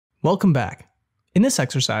Welcome back. In this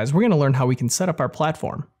exercise, we're going to learn how we can set up our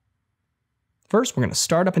platform. First, we're going to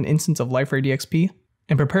start up an instance of Liferay DXP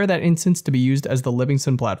and prepare that instance to be used as the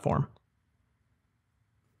Livingston platform.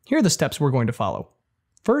 Here are the steps we're going to follow.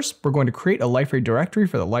 First, we're going to create a Liferay directory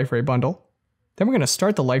for the Liferay bundle. Then we're going to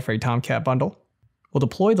start the Liferay Tomcat bundle. We'll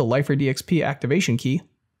deploy the Liferay DXP activation key,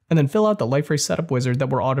 and then fill out the Liferay setup wizard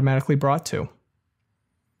that we're automatically brought to.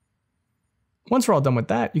 Once we're all done with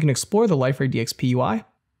that, you can explore the Liferay DXP UI.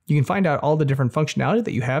 You can find out all the different functionality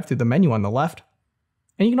that you have through the menu on the left.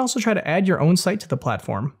 And you can also try to add your own site to the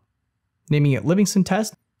platform, naming it Livingston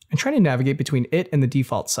Test, and try to navigate between it and the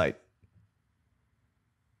default site.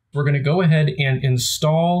 We're going to go ahead and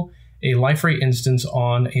install a Liferay instance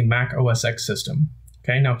on a Mac OS X system.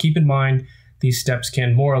 Okay, now keep in mind, these steps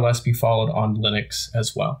can more or less be followed on Linux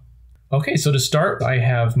as well. Okay, so to start, I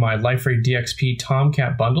have my Liferay DXP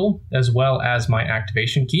Tomcat bundle, as well as my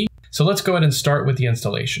activation key. So let's go ahead and start with the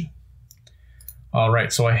installation. All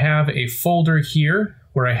right, so I have a folder here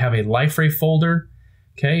where I have a Liferay folder,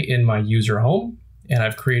 okay, in my user home, and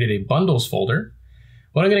I've created a bundles folder.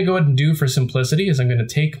 What I'm going to go ahead and do for simplicity is I'm going to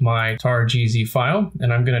take my tar.gz file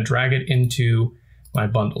and I'm going to drag it into my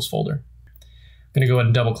bundles folder. I'm going to go ahead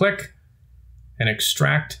and double click and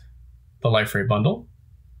extract the Liferay bundle.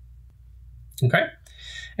 Okay,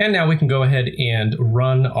 and now we can go ahead and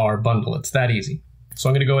run our bundle. It's that easy. So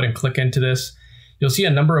I'm going to go ahead and click into this. You'll see a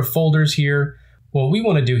number of folders here. What we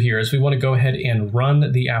want to do here is we want to go ahead and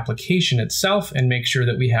run the application itself and make sure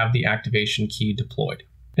that we have the activation key deployed.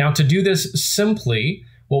 Now to do this simply,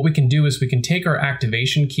 what we can do is we can take our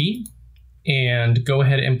activation key and go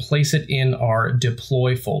ahead and place it in our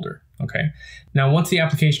deploy folder. Okay. Now once the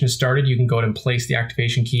application is started, you can go ahead and place the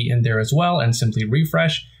activation key in there as well and simply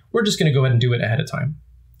refresh. We're just going to go ahead and do it ahead of time.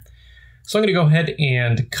 So I'm going to go ahead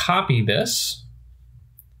and copy this,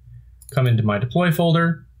 come into my deploy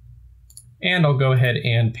folder, and I'll go ahead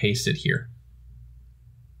and paste it here.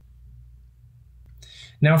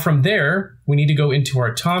 Now from there, we need to go into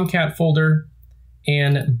our Tomcat folder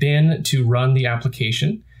and bin to run the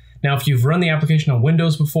application. Now, if you've run the application on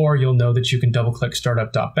Windows before, you'll know that you can double click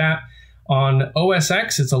startup.bat. On OS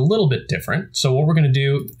X, it's a little bit different. So what we're going to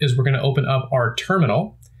do is we're going to open up our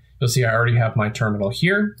terminal. You'll see I already have my terminal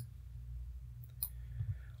here.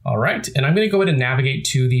 All right, and I'm going to go ahead and navigate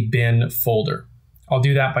to the bin folder. I'll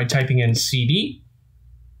do that by typing in cd,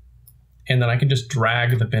 and then I can just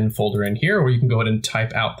drag the bin folder in here, or you can go ahead and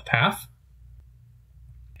type out the path.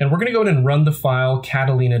 And we're going to go ahead and run the file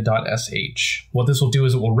catalina.sh. What this will do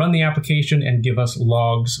is it will run the application and give us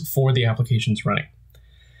logs for the applications running.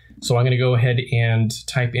 So I'm going to go ahead and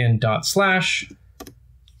type in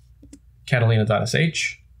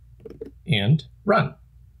 /catalina.sh and run.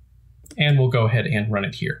 And we'll go ahead and run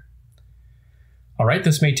it here. All right,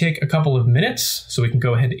 this may take a couple of minutes, so we can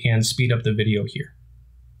go ahead and speed up the video here.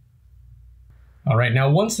 All right, now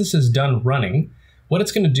once this is done running, what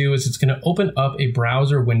it's going to do is it's going to open up a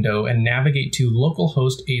browser window and navigate to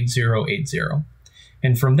localhost 8080.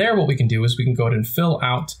 And from there, what we can do is we can go ahead and fill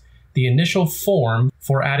out the initial form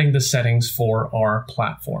for adding the settings for our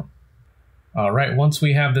platform. All right, once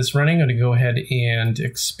we have this running, I'm going to go ahead and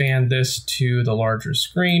expand this to the larger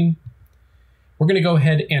screen. We're going to go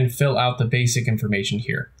ahead and fill out the basic information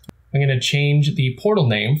here. I'm going to change the portal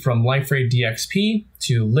name from Liferay DXP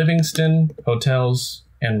to Livingston Hotels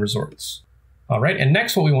and Resorts. All right, and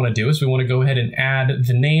next what we want to do is we want to go ahead and add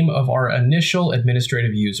the name of our initial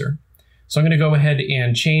administrative user. So I'm going to go ahead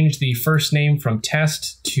and change the first name from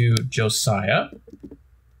Test to Josiah.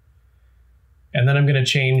 And then I'm going to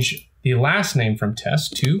change the last name from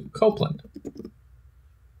Test to Copeland.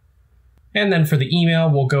 And then for the email,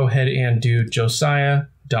 we'll go ahead and do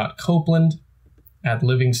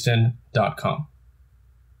josiah.copeland@livingston.com.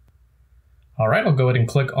 All right, I'll go ahead and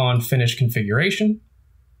click on Finish Configuration.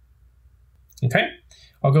 Okay,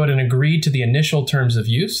 I'll go ahead and agree to the initial terms of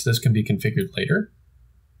use. This can be configured later.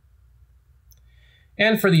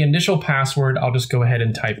 And for the initial password, I'll just go ahead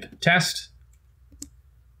and type test,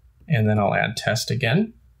 and then I'll add test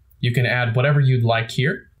again. You can add whatever you'd like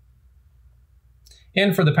here.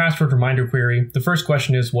 And for the password reminder query, the first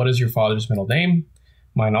question is, what is your father's middle name?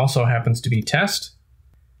 Mine also happens to be Test.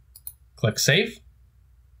 Click Save.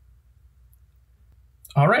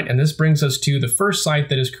 All right, and this brings us to the first site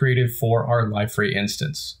that is created for our Liferay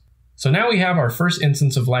instance. So now we have our first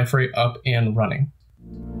instance of Liferay up and running.